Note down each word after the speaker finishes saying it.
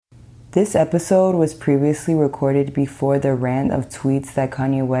This episode was previously recorded before the rant of tweets that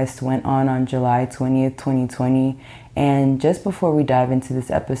Kanye West went on July 20th, 2020. And just before we dive into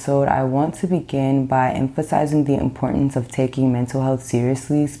this episode, I want to begin by emphasizing the importance of taking mental health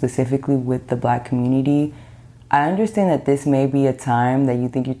seriously, specifically with the Black community. I understand that this may be a time that you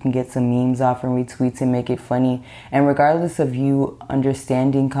think you can get some memes off and retweets and make it funny. And regardless of you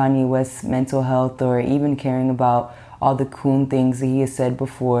understanding Kanye West's mental health or even caring about all the cool things that he has said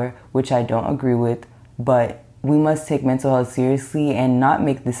before, which I don't agree with, but we must take mental health seriously and not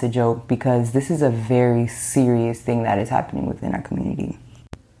make this a joke, because this is a very serious thing that is happening within our community.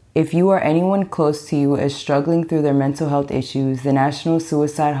 If you or anyone close to you is struggling through their mental health issues, the National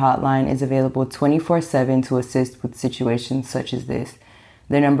Suicide Hotline is available 24/7 to assist with situations such as this.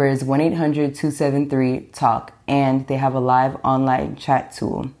 The number is 1-800-273-TALK, and they have a live online chat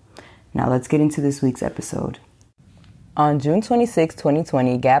tool. Now let's get into this week's episode. On June 26,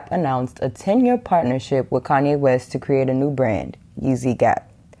 2020, Gap announced a 10-year partnership with Kanye West to create a new brand, Yeezy Gap.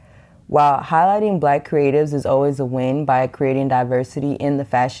 While highlighting Black creatives is always a win by creating diversity in the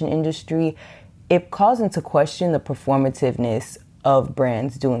fashion industry, it calls into question the performativeness of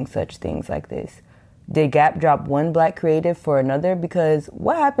brands doing such things like this. Did Gap drop one Black creative for another? Because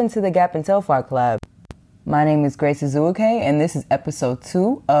what happened to the Gap and Telfar collab? My name is Grace Azuake, and this is episode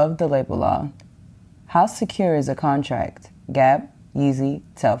 2 of The Label Law. How secure is a contract? Gap, Yeezy,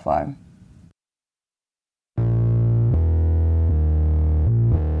 Telfar.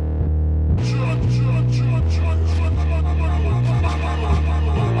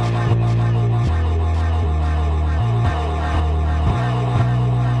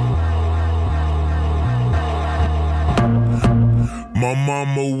 My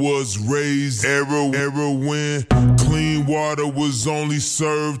mama was raised heroin. Clean water was only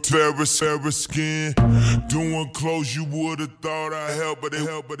served to Sarah skin. Doing clothes you would've thought I helped, but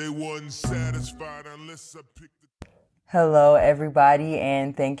they wasn't satisfied unless I picked the... Hello, everybody,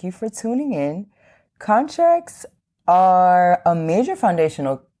 and thank you for tuning in. Contracts are a major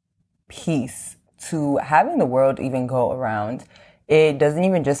foundational piece to having the world even go around. It doesn't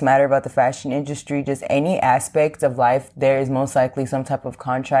even just matter about the fashion industry, just any aspect of life. There is most likely some type of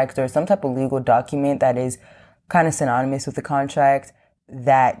contract or some type of legal document that is kind of synonymous with the contract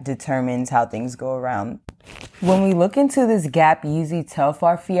that determines how things go around. When we look into this Gap Yeezy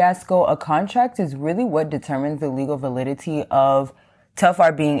Telfar fiasco, a contract is really what determines the legal validity of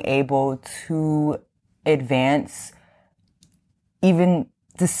Telfar being able to advance even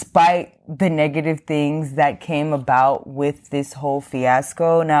despite the negative things that came about with this whole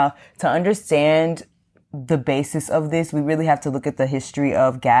fiasco. Now, to understand the basis of this, we really have to look at the history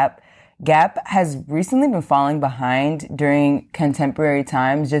of Gap. Gap has recently been falling behind during contemporary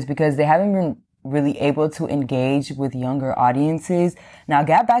times just because they haven't been really able to engage with younger audiences. Now,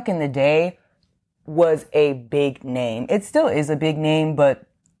 Gap back in the day was a big name. It still is a big name, but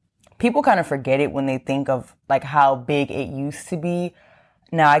people kind of forget it when they think of like how big it used to be.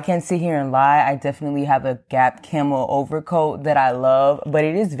 Now, I can't sit here and lie. I definitely have a Gap camel overcoat that I love, but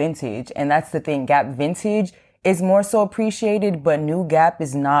it is vintage. And that's the thing. Gap vintage is more so appreciated, but new Gap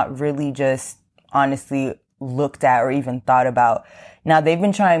is not really just honestly looked at or even thought about. Now, they've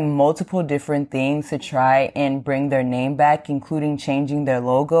been trying multiple different things to try and bring their name back, including changing their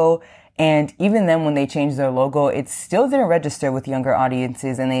logo. And even then, when they changed their logo, it still didn't register with younger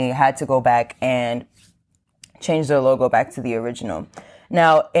audiences, and they had to go back and change their logo back to the original.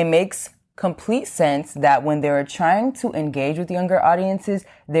 Now, it makes complete sense that when they were trying to engage with younger audiences,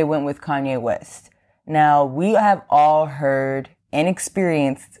 they went with Kanye West. Now, we have all heard and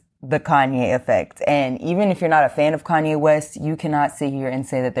experienced the Kanye effect. And even if you're not a fan of Kanye West, you cannot sit here and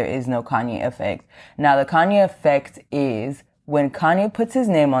say that there is no Kanye effect. Now, the Kanye effect is when Kanye puts his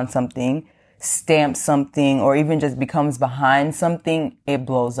name on something, stamps something, or even just becomes behind something, it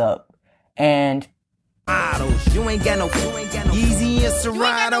blows up. And you ain't got no Yeezy and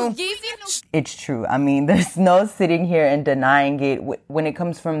Serato. It's true. I mean, there's no sitting here and denying it. When it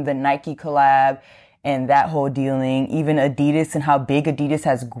comes from the Nike collab and that whole dealing, even Adidas and how big Adidas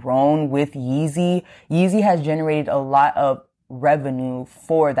has grown with Yeezy. Yeezy has generated a lot of revenue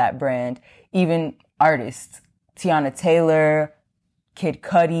for that brand. Even artists, Tiana Taylor, Kid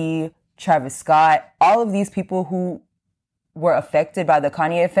Cudi, Travis Scott, all of these people who were affected by the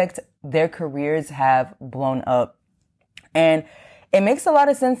Kanye effect, their careers have blown up. And it makes a lot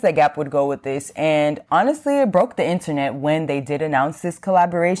of sense that Gap would go with this. And honestly, it broke the internet when they did announce this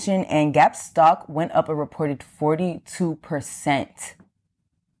collaboration, and Gap's stock went up a reported 42%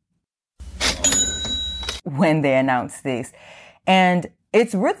 when they announced this. And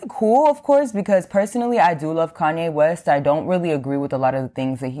it's really cool, of course, because personally, I do love Kanye West. I don't really agree with a lot of the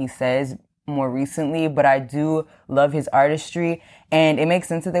things that he says more recently, but I do love his artistry, and it makes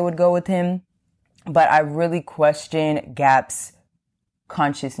sense that they would go with him. But I really question Gap's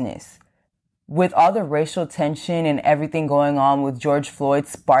consciousness. With all the racial tension and everything going on with George Floyd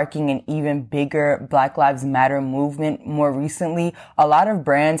sparking an even bigger Black Lives Matter movement more recently, a lot of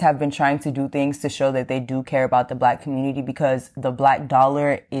brands have been trying to do things to show that they do care about the Black community because the Black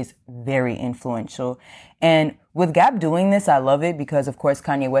dollar is very influential. And with Gap doing this, I love it because, of course,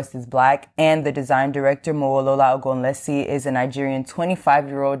 Kanye West is Black and the design director, Moolola Ogunlesi, is a Nigerian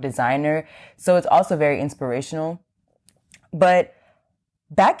 25-year-old designer. So it's also very inspirational. But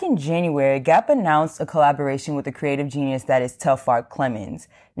back in January, Gap announced a collaboration with a creative genius that is Telfar Clemens.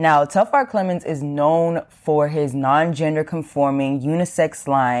 Now, Telfar Clemens is known for his non-gender conforming unisex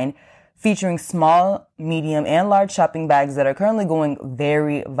line featuring small, medium, and large shopping bags that are currently going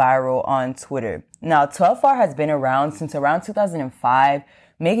very viral on Twitter. Now, Telfar has been around since around 2005,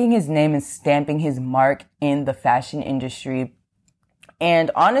 making his name and stamping his mark in the fashion industry. And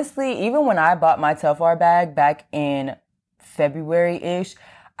honestly, even when I bought my Telfar bag back in February-ish,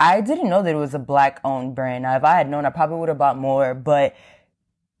 I didn't know that it was a Black-owned brand. Now, if I had known, I probably would have bought more, but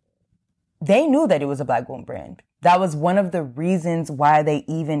they knew that it was a Black-owned brand. That was one of the reasons why they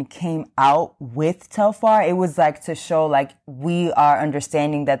even came out with Telfar. It was like to show like we are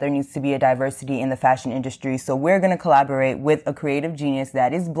understanding that there needs to be a diversity in the fashion industry. So we're going to collaborate with a creative genius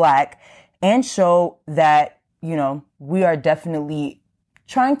that is Black and show that, you know, we are definitely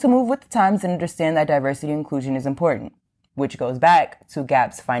trying to move with the times and understand that diversity and inclusion is important, which goes back to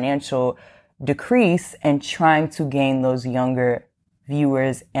Gap's financial decrease and trying to gain those younger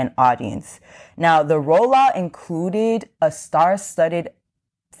viewers and audience. Now, the rollout included a star-studded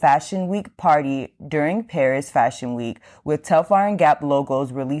Fashion Week party during Paris Fashion Week with Telfar and Gap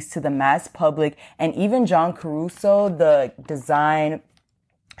logos released to the mass public, and even John Caruso, the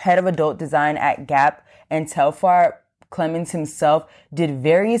head of adult design at Gap, and Telfar Clemens himself did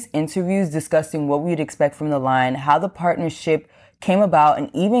various interviews discussing what we'd expect from the line, how the partnership came about, and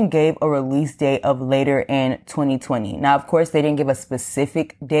even gave a release date of later in 2020. Now, of course, they didn't give a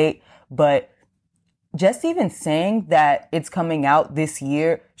specific date, but just even saying that it's coming out this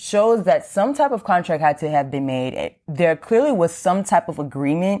year shows that some type of contract had to have been made. There clearly was some type of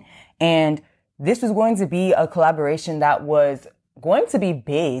agreement, and this was going to be a collaboration that was going to be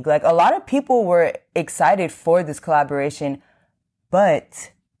big. Like, a lot of people were excited for this collaboration,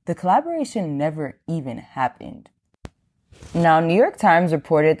 but the collaboration never even happened. Now, New York Times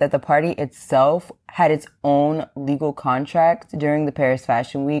reported that the party itself had its own legal contract during the Paris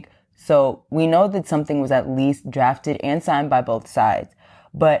Fashion Week, so we know that something was at least drafted and signed by both sides.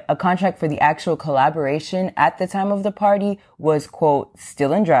 But a contract for the actual collaboration at the time of the party was, quote,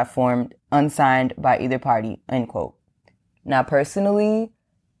 still in draft form, unsigned by either party, end quote. Now, personally,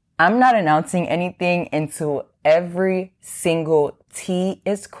 I'm not announcing anything until every single T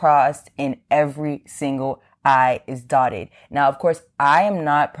is crossed and every single I is dotted. Now, of course, I am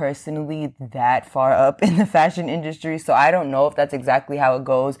not personally that far up in the fashion industry, so I don't know if that's exactly how it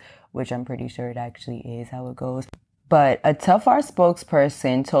goes, which I'm pretty sure it actually is how it goes. But a Telfar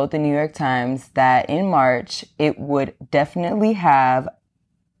spokesperson told the New York Times that in March, it would definitely have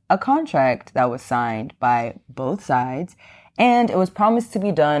a contract that was signed by both sides, and it was promised to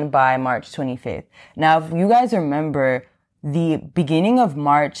be done by March 25th. Now, if you guys remember, the beginning of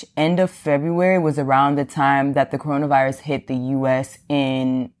March, end of February was around the time that the coronavirus hit the U.S.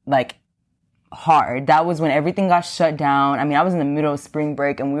 in, like, hard. That was when everything got shut down. I mean, I was in the middle of spring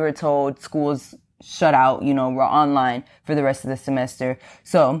break and we were told schools shut out, you know, we're online for the rest of the semester.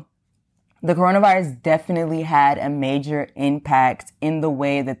 So the coronavirus definitely had a major impact in the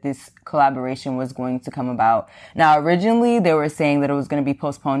way that this collaboration was going to come about. Now, originally, they were saying that it was going to be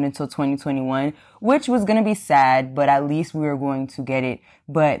postponed until 2021, which was going to be sad, but at least we were going to get it.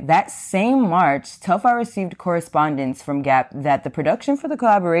 But that same March, Telfar received correspondence from Gap that the production for the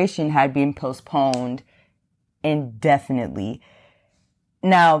collaboration had been postponed indefinitely.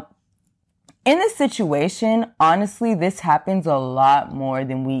 Now, in this situation, honestly, this happens a lot more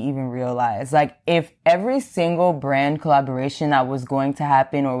than we even realize. Like, if every single brand collaboration that was going to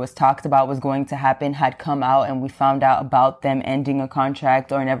happen or was talked about was going to happen had come out and we found out about them ending a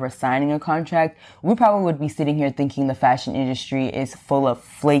contract or never signing a contract, we probably would be sitting here thinking the fashion industry is full of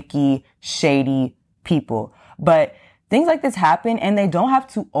flaky, shady people. But things like this happen and they don't have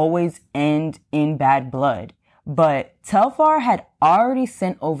to always end in bad blood. But Telfar had already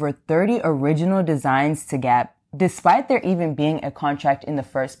sent over 30 original designs to Gap, despite there even being a contract in the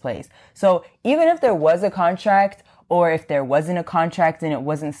first place. So even if there was a contract or if there wasn't a contract and it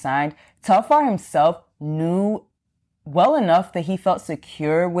wasn't signed, Telfar himself knew well enough that he felt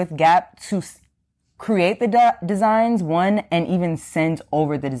secure with Gap to create the designs, one, and even send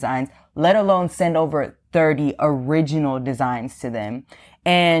over the designs, let alone send over 30 original designs to them.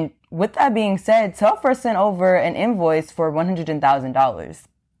 And with that being said, Telfar sent over an invoice for $100,000.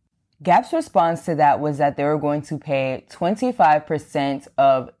 Gap's response to that was that they were going to pay 25%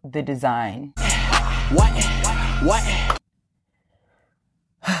 of the design. What?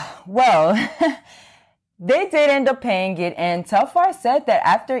 Well, they did end up paying it, and Telfar said that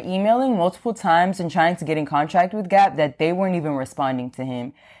after emailing multiple times and trying to get in contact with Gap, that they weren't even responding to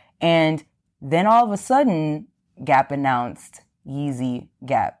him. And then all of a sudden, Gap announced Yeezy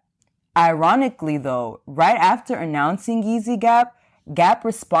Gap. Ironically though, right after announcing Yeezy Gap, Gap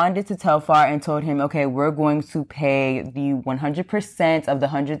responded to Telfar and told him, okay, we're going to pay the 100% of the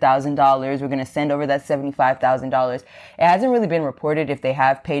 $100,000. We're going to send over that $75,000. It hasn't really been reported if they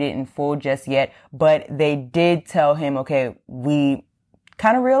have paid it in full just yet, but they did tell him, okay, we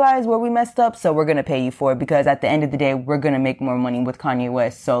kind of realized where we messed up, so we're going to pay you for it, because at the end of the day, we're going to make more money with Kanye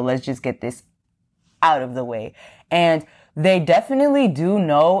West. So let's just get this out of the way. And they definitely do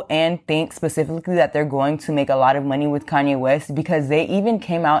know and think specifically that they're going to make a lot of money with Kanye West, because they even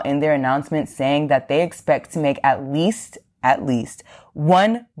came out in their announcement saying that they expect to make at least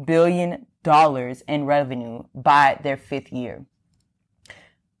 $1 billion in revenue by their 5th year.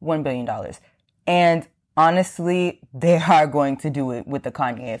 $1 billion. And honestly, they are going to do it with the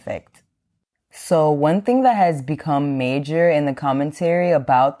Kanye effect. So one thing that has become major in the commentary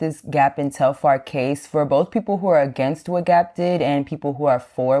about this Gap and Telfar case for both people who are against what Gap did and people who are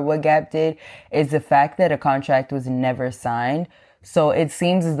for what Gap did is the fact that a contract was never signed. So it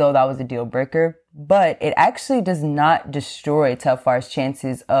seems as though that was a deal breaker, but it actually does not destroy Telfar's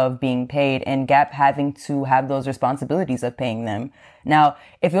chances of being paid and Gap having to have those responsibilities of paying them. Now,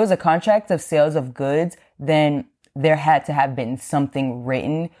 if it was a contract of sales of goods, then there had to have been something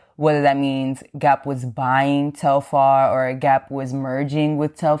written, whether that means Gap was buying Telfar or Gap was merging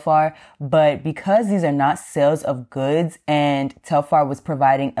with Telfar. But because these are not sales of goods and Telfar was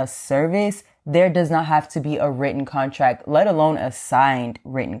providing a service, there does not have to be a written contract, let alone a signed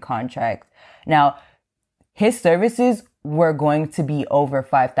written contract. Now, his services were going to be over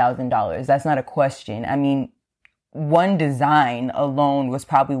 $5,000. That's not a question. I mean, one design alone was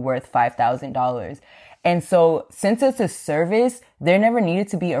probably worth $5,000. And so since it's a service, there never needed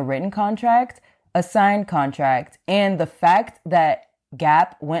to be a written contract, a signed contract. And the fact that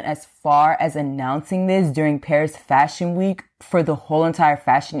Gap went as far as announcing this during Paris Fashion Week for the whole entire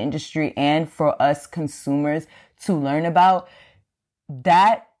fashion industry and for us consumers to learn about,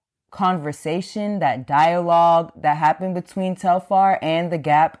 that conversation, that dialogue that happened between Telfar and the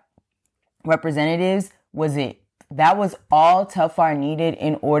Gap representatives was it. That was all Telfar needed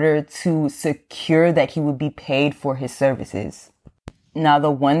in order to secure that he would be paid for his services. Now, the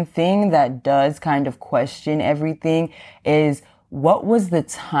one thing that does kind of question everything is, what was the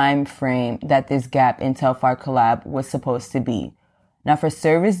time frame that this Gap and Telfar collab was supposed to be? Now, for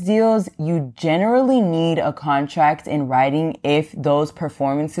service deals, you generally need a contract in writing if those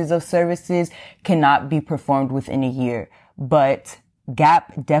performances of services cannot be performed within a year. But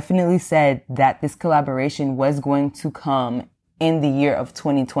Gap definitely said that this collaboration was going to come in the year of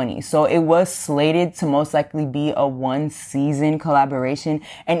 2020. So it was slated to most likely be a 1-season collaboration.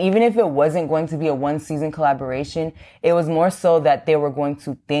 And even if it wasn't going to be a 1-season collaboration, it was more so that they were going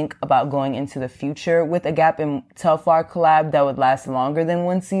to think about going into the future with a Gap and Telfar collab that would last longer than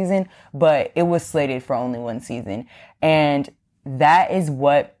 1 season, but it was slated for only 1 season. And that is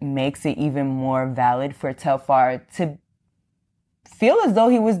what makes it even more valid for Telfar to feel as though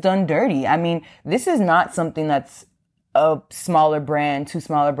he was done dirty. I mean, this is not something that's a smaller brand, 2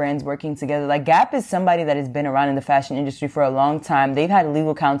 smaller brands working together. Like, Gap is somebody that has been around in the fashion industry for a long time. They've had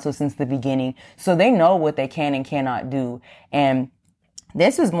legal counsel since the beginning, so they know what they can and cannot do. And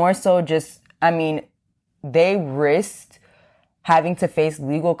this was more so just, I mean, they risked having to face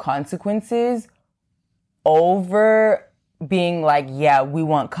legal consequences over being like, yeah, we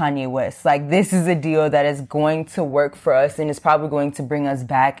want Kanye West. Like, this is a deal that is going to work for us and is probably going to bring us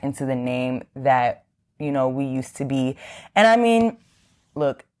back into the name that, you know, we used to be. And I mean,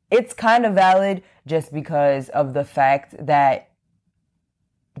 look, it's kind of valid just because of the fact that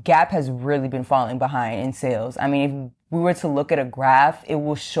Gap has really been falling behind in sales. I mean, if we were to look at a graph, it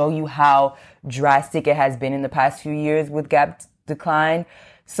will show you how drastic it has been in the past few years with Gap's decline.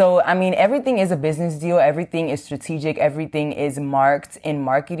 So, I mean, everything is a business deal. Everything is strategic. Everything is marked in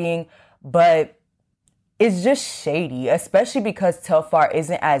marketing. But is just shady, especially because Telfar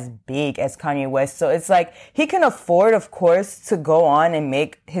isn't as big as Kanye West. So it's like he can afford, of course, to go on and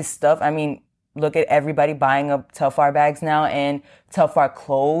make his stuff. I mean, look at everybody buying up Telfar bags now and Telfar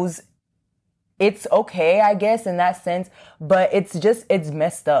clothes. It's okay, I guess, in that sense, but it's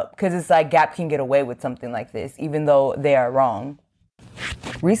messed up because it's like Gap can get away with something like this, even though they are wrong.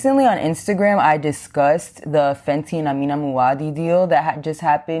 Recently on Instagram, I discussed the Fenty and Amina Muaddi deal that had just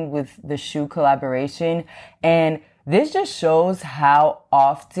happened with the shoe collaboration. And this just shows how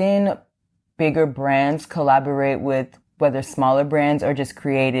often bigger brands collaborate with whether smaller brands or just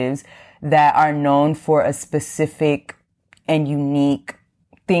creatives that are known for a specific and unique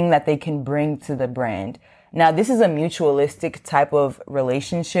thing that they can bring to the brand. Now, this is a mutualistic type of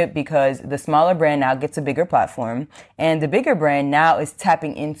relationship because the smaller brand now gets a bigger platform and the bigger brand now is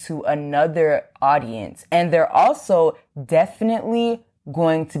tapping into another audience. And they're also definitely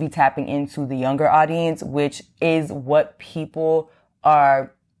going to be tapping into the younger audience, which is what people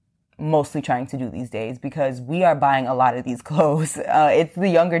are mostly trying to do these days because we are buying a lot of these clothes. It's the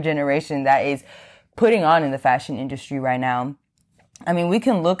younger generation that is putting on in the fashion industry right now. I mean, we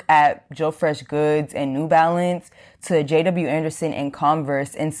can look at Joe Fresh Goods and New Balance to JW Anderson and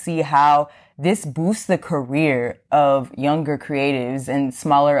Converse and see how this boosts the career of younger creatives and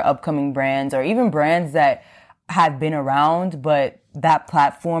smaller upcoming brands or even brands that have been around, but that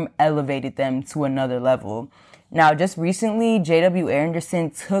platform elevated them to another level. Now, just recently, JW Anderson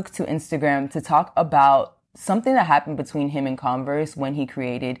took to Instagram to talk about something that happened between him and Converse when he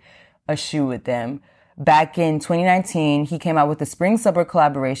created a shoe with them. Back in 2019, he came out with a spring-summer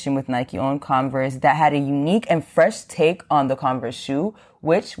collaboration with Nike-owned Converse that had a unique and fresh take on the Converse shoe,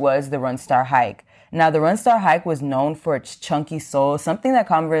 which was the Runstar Hike. Now, the Runstar Hike was known for its chunky sole, something that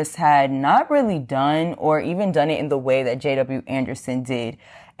Converse had not really done or even done it in the way that JW Anderson did.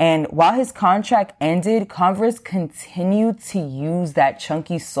 And while his contract ended, Converse continued to use that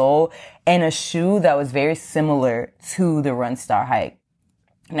chunky sole in a shoe that was very similar to the Runstar Hike.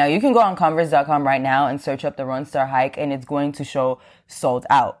 Now, you can go on Converse.com right now and search up the Runstar Hike and it's going to show sold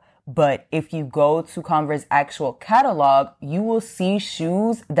out. But if you go to Converse actual catalog, you will see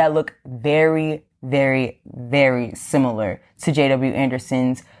shoes that look very, very, very similar to JW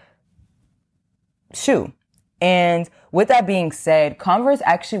Anderson's shoe. And with that being said, Converse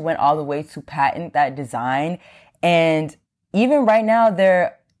actually went all the way to patent that design. And even right now,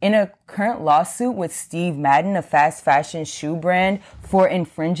 they're in a current lawsuit with Steve Madden, a fast fashion shoe brand, for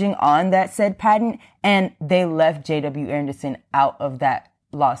infringing on that said patent, and they left JW Anderson out of that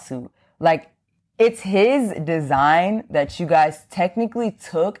lawsuit. Like, it's his design that you guys technically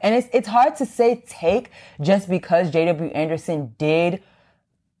took, and it's hard to say take just because JW Anderson did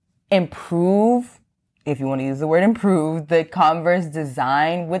improve, if you want to use the word improve, the Converse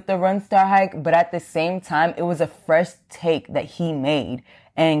design with the Runstar Hike, but at the same time, it was a fresh take that he made.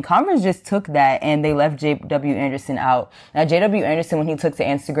 And Converse just took that and they left JW Anderson out. Now, JW Anderson, when he took to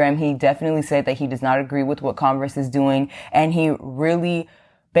Instagram, he definitely said that he does not agree with what Converse is doing. And he really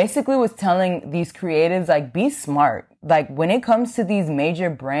basically was telling these creatives, like, be smart. Like, when it comes to these major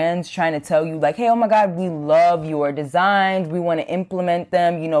brands trying to tell you, like, hey, oh my God, we love your designs. We want to implement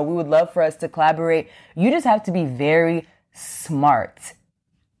them. You know, we would love for us to collaborate. You just have to be very smart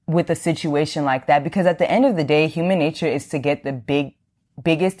with a situation like that. Because at the end of the day, human nature is to get the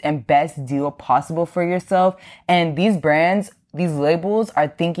biggest and best deal possible for yourself. And these brands, these labels are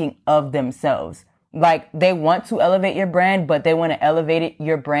thinking of themselves. Like, they want to elevate your brand, but they want to elevate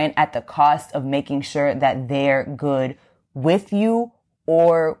your brand at the cost of making sure that they're good with you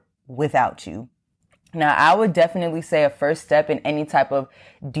or without you. Now, I would definitely say a first step in any type of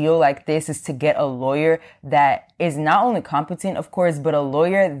deal like this is to get a lawyer that is not only competent, of course, but a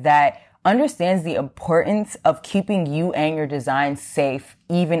lawyer that understands the importance of keeping you and your design safe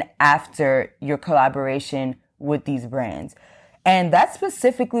even after your collaboration with these brands. And that's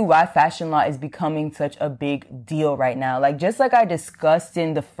specifically why fashion law is becoming such a big deal right now. Like, just like I discussed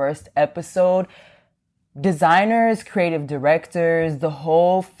in the first episode, designers, creative directors, the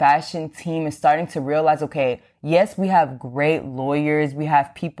whole fashion team is starting to realize, okay, yes, we have great lawyers. We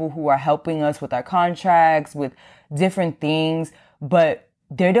have people who are helping us with our contracts, with different things, but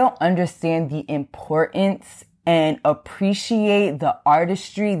they don't understand the importance and appreciate the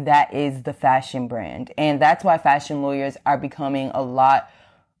artistry that is the fashion brand. And that's why fashion lawyers are becoming a lot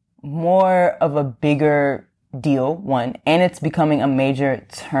more of a bigger deal, one, and it's becoming a major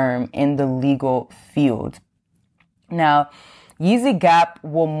term in the legal field. Now, Yeezy Gap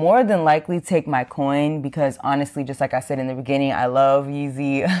will more than likely take my coin because honestly, just like I said in the beginning, I love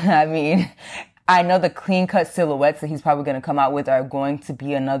Yeezy. I mean, I know the clean cut silhouettes that he's probably going to come out with are going to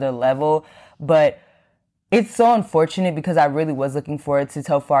be another level, but It's so unfortunate because I really was looking forward to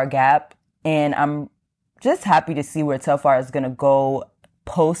Telfar Gap, and I'm just happy to see where Telfar is going to go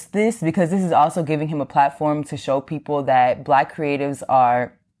post this, because this is also giving him a platform to show people that Black creatives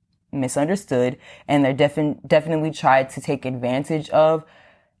are misunderstood and they're definitely tried to take advantage of.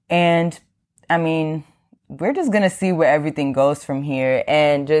 And I mean, we're just going to see where everything goes from here,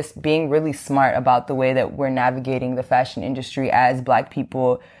 and just being really smart about the way that we're navigating the fashion industry as Black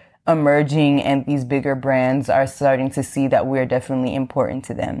people emerging and these bigger brands are starting to see that we're definitely important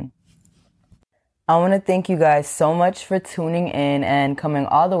to them. I want to thank you guys so much for tuning in and coming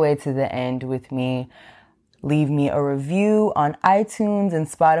all the way to the end with me. Leave me a review on iTunes and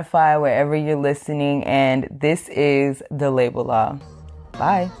Spotify, wherever you're listening. And this is The Label Law.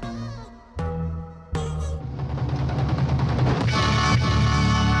 Bye.